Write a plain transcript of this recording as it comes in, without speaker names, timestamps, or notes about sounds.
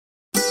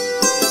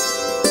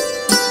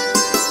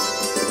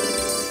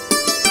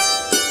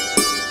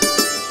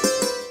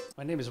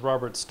name is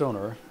Robert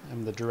Stoner.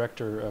 I'm the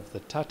director of the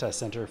Tata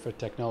Center for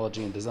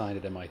Technology and Design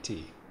at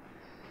MIT.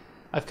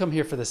 I've come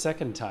here for the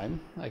second time.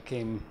 I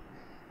came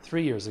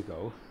 3 years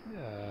ago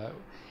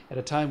at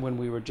a time when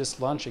we were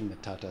just launching the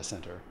Tata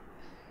Center.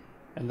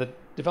 And the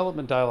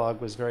development dialogue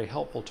was very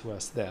helpful to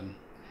us then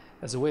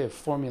as a way of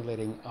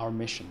formulating our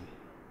mission.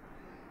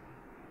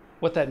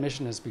 What that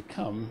mission has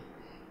become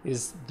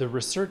is the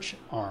research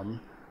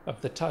arm of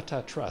the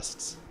Tata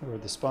Trusts, who are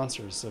the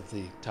sponsors of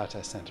the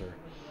Tata Center.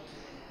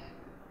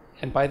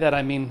 And by that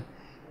I mean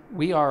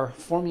we are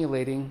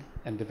formulating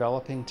and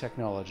developing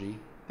technology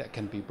that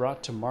can be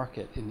brought to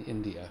market in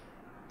India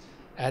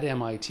at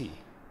MIT,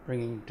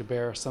 bringing to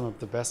bear some of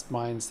the best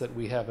minds that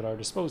we have at our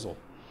disposal.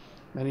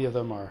 Many of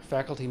them are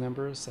faculty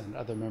members and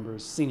other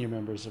members, senior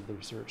members of the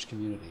research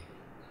community.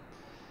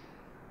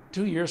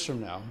 2 years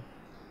from now,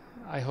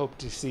 I hope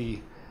to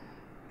see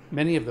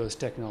many of those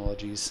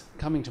technologies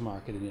coming to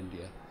market in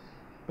India,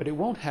 but it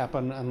won't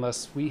happen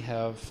unless we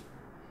have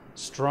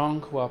strong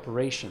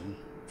cooperation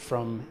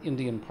from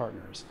Indian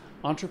partners.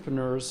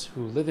 Entrepreneurs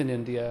who live in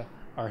India,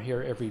 are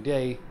here every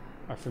day,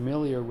 are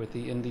familiar with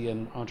the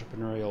Indian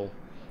entrepreneurial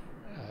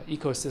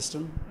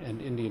ecosystem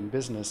and Indian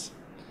business,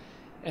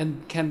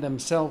 and can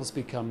themselves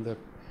become the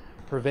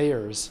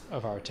purveyors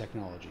of our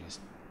technologies.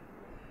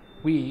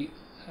 We,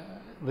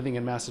 living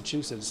in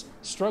Massachusetts,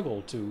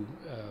 struggle to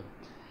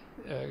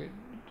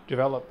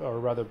develop,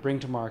 or rather bring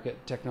to market,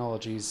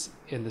 technologies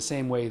in the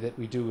same way that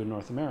we do in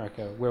North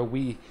America, where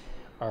we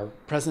are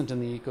present in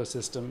the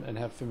ecosystem and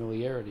have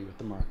familiarity with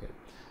the market.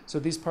 So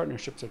these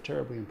partnerships are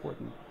terribly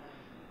important.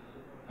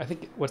 I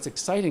think what's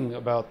exciting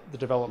about the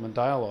development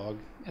dialogue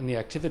and the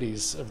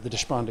activities of the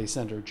Deshpande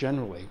Center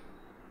generally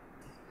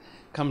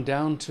come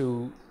down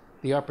to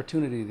the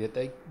opportunity that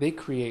they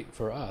create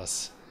for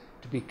us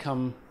to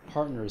become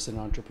partners in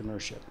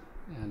entrepreneurship.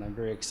 And I'm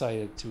very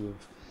excited to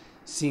have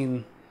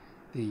seen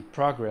the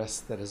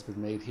progress that has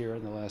been made here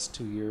in the last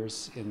 2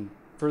 years in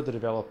further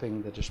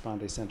developing the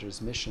Deshpande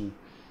Center's mission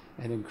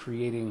and in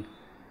creating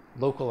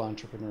local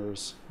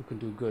entrepreneurs who can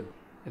do good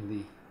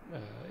in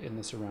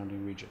the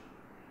surrounding region.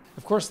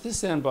 Of course, this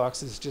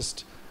sandbox is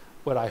just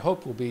what I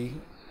hope will be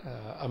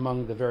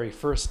among the very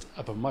first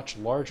of a much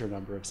larger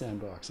number of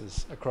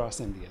sandboxes across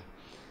India.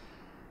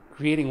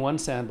 Creating one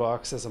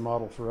sandbox as a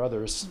model for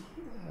others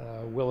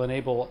will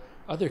enable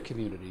other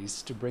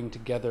communities to bring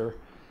together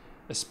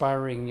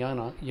aspiring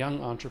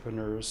young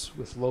entrepreneurs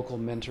with local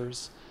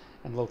mentors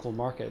and local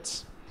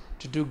markets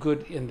to do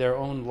good in their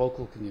own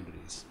local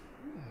communities.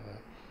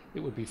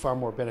 It would be far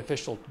more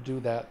beneficial to do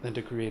that than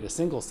to create a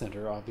single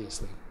center,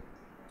 obviously,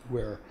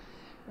 where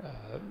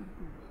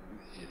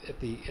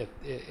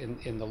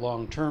in the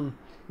long term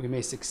we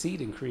may succeed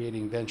in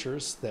creating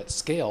ventures that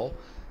scale,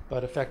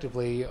 but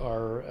effectively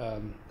are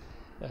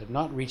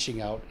not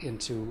reaching out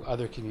into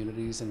other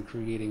communities and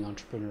creating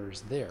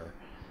entrepreneurs there.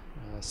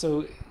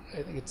 So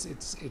I think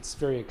it's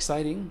very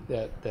exciting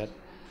that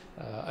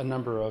a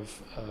number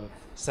of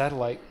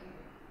satellite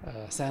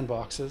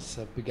sandboxes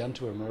have begun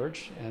to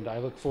emerge, and I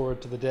look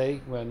forward to the day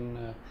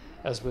when,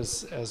 as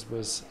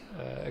was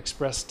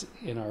expressed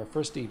in our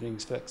first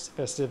evening's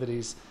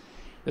festivities,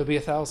 there'll be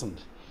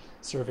 1,000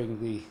 serving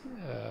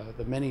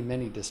the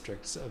many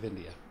districts of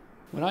India.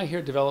 When I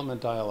hear development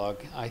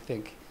dialogue, I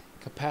think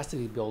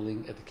capacity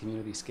building at the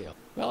community scale.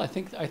 Well, I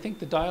think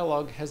the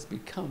dialogue has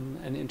become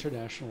an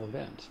international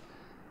event,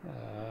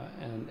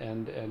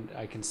 and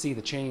I can see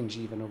the change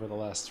even over the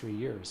last 3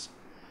 years.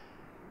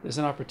 There's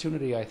an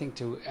opportunity, I think,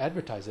 to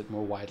advertise it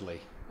more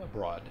widely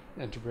abroad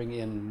and to bring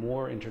in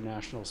more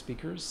international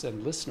speakers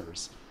and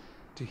listeners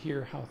to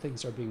hear how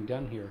things are being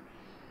done here.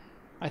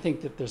 I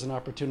think that there's an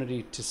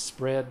opportunity to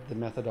spread the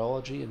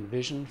methodology and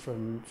vision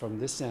from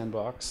this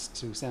sandbox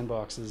to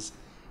sandboxes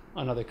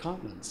on other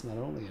continents, not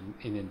only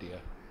in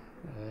India.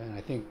 And I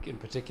think in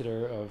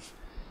particular of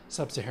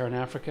Sub-Saharan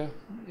Africa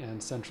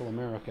and Central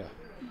America.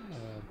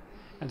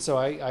 And so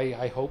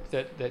I hope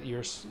that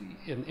years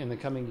in the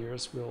coming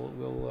years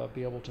we'll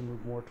be able to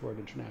move more toward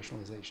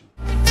internationalization.